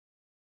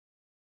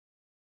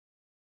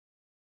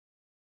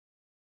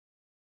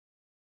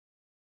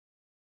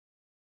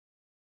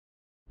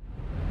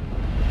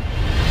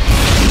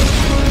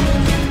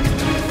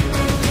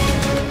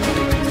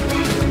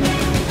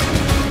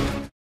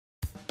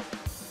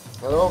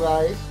Hello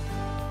guys,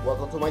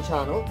 welcome to my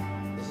channel.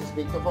 This is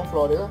Victor from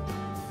Florida.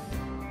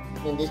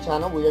 In this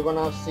channel we are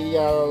gonna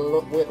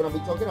be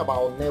talking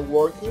about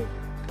networking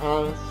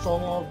and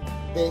some of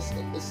these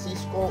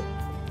Cisco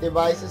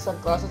devices and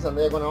classes that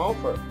they're gonna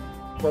offer.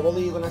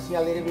 Probably you're gonna see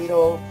a little bit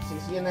of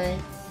CCNA,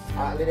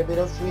 a little bit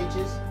of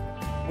switches.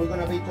 We're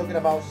gonna be talking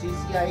about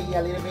CCIE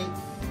a little bit,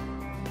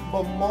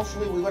 but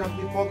mostly we're gonna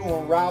be focusing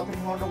on Route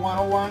 300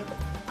 101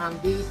 and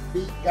this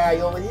big guy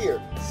over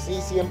here,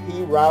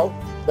 CCNP route,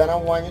 that I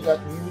want you to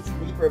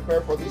be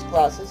prepared for these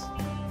classes.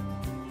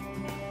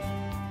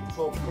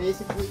 So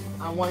basically,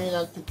 I want you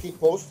to keep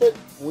posted.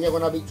 We are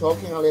gonna be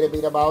talking a little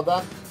bit about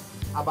that,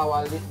 about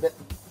a little bit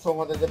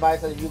some of the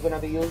devices you're gonna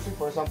be using.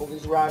 For example,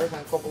 these routers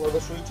and a couple of the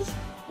switches.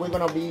 We're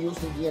gonna be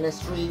using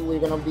DNS3. We're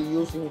gonna be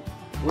using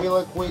real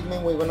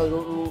equipment. We're gonna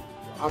do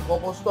a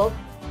couple of stuff.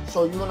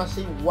 So you're gonna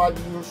see what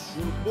you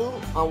should do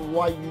and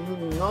what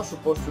you're not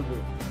supposed to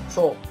do.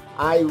 So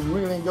I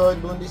really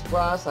enjoyed doing this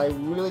class. I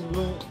really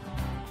doing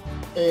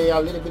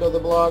a little bit of the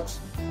blogs.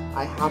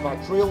 I have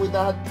a thrill with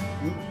that.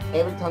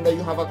 Every time that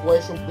you have a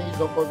question, please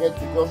don't forget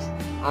to just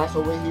ask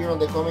over here on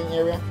the comment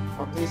area,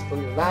 and please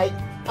like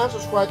and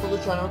subscribe to the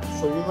channel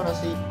so you're gonna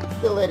see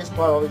the latest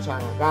part of the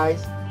channel.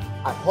 Guys,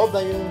 I hope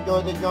that you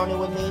enjoy the journey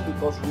with me,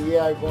 because we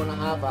are gonna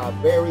have a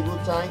very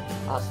good time,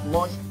 as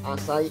much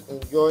as I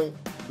enjoy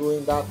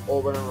doing that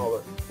over and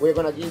over. We're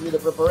gonna give you the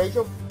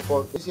preparation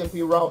for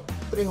CCNP route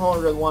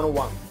 300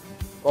 101.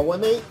 Come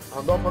with me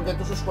and don't forget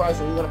to subscribe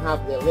so you're gonna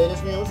have the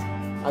latest news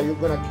and you're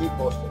gonna keep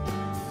posted.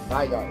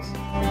 Bye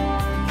guys.